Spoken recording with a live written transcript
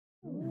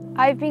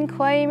I've been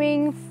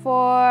climbing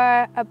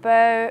for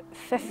about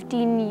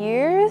 15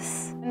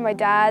 years. My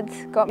dad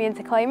got me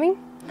into climbing.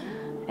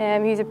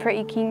 He was a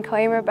pretty keen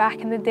climber back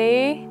in the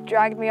day,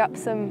 dragged me up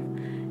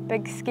some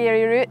big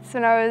scary routes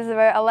when I was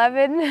about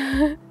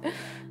 11.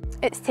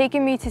 It's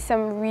taken me to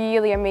some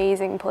really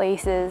amazing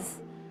places.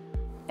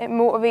 It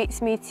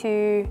motivates me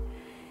to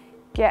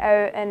get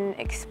out and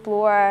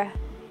explore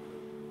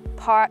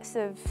parts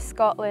of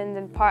Scotland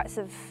and parts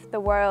of the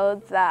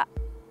world that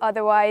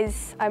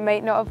otherwise I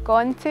might not have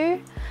gone to.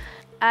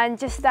 And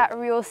just that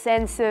real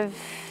sense of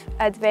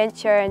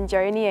adventure and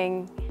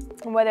journeying,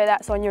 and whether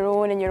that's on your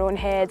own, in your own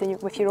head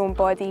and with your own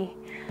body,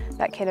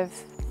 that kind of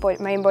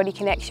mind-body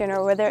connection,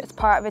 or whether it's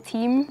part of a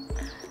team,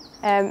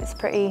 it's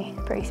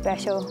pretty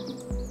special.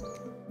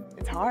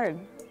 It's hard.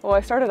 Well,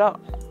 I started out,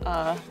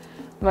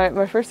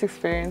 my first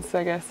experience,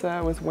 I guess,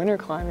 was winter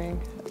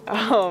climbing.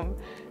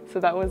 So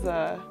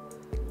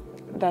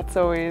that's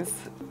always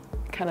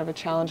kind of a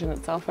challenge in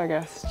itself, I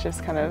guess,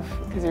 just kind of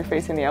because you're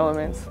facing the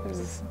elements.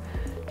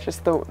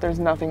 There's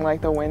nothing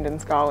like the wind in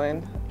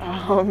Scotland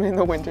in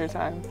the winter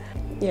time.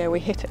 Yeah, we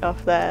hit it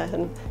off there,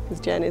 and because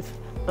Jen is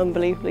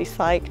unbelievably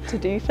psyched to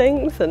do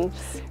things, and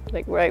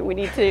like, right, we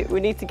need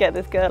to get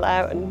this girl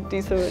out and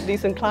do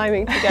some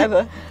climbing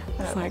together.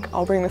 It's like,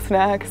 I'll bring the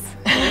snacks.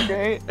 It'll be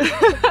great.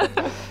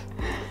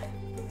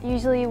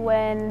 Usually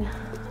when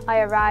I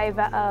arrive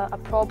at a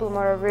problem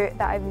or a route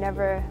that I've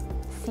never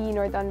seen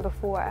or done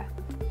before,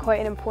 quite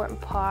an important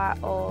part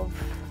of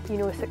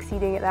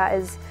succeeding at that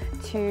is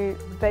to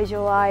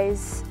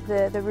visualise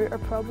the route or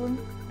problem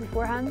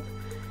beforehand.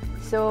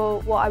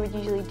 So what I would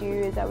usually do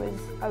is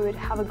I would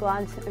have a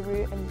glance at the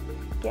route and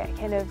get a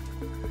kind of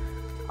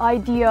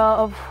idea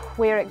of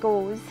where it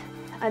goes,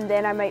 and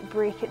then I might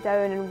break it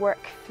down and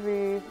work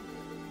through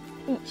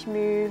each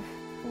move.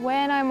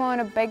 When I'm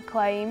on a big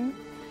climb,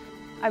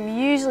 I'm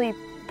usually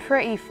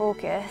pretty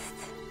focused,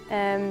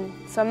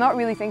 so I'm not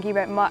really thinking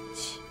about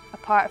much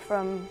apart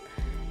from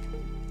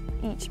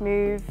each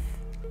move.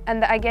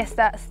 And I guess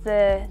that's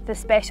the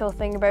special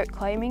thing about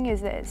climbing,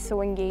 is that it's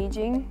so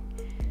engaging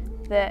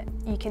that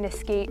you can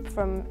escape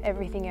from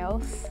everything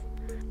else.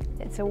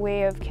 It's a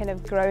way of kind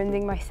of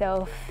grounding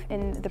myself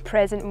in the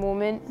present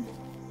moment.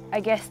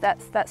 I guess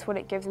that's what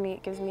it gives me.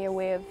 It gives me a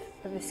way of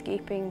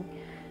escaping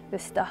the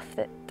stuff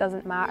that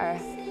doesn't matter.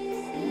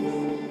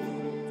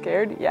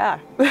 Scared? Yeah.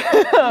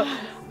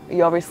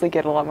 You obviously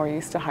get a lot more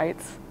used to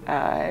heights,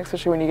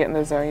 especially when you get in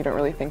the zone, you don't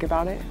really think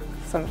about it.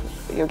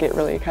 You'll get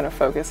really kind of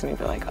focused and you'll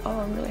be like, oh,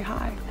 I'm really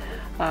high.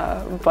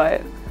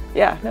 But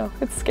yeah, no,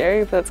 it's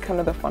scary, but that's kind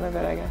of the fun of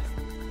it, I guess.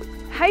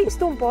 Heights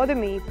don't bother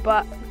me,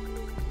 but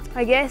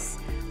I guess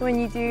when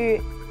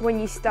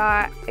you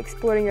start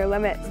exploring your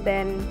limits,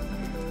 then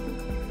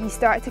you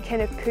start to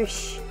kind of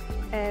push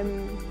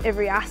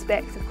every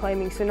aspect of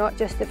climbing, so not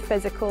just the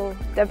physical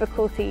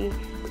difficulty.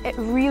 It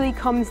really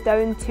comes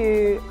down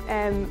to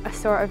a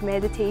sort of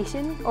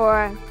meditation,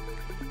 or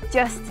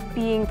just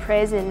being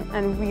present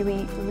and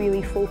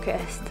really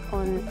focused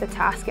on the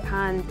task at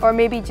hand, or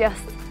maybe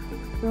just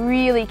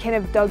really kind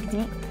of dug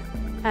deep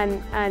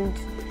and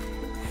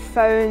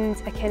found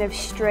a kind of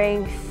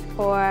strength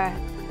or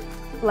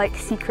like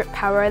secret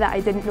power that I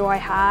didn't know I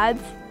had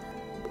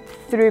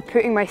through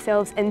putting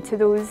myself into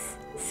those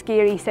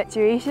scary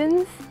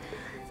situations.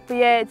 But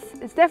yeah,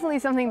 it's definitely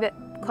something that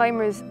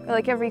climbers,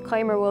 like every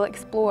climber, will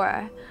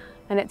explore,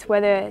 and it's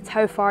whether it's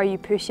how far you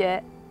push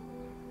it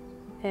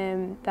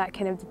that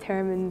kind of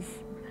determines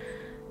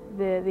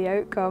the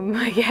outcome,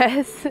 I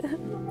guess.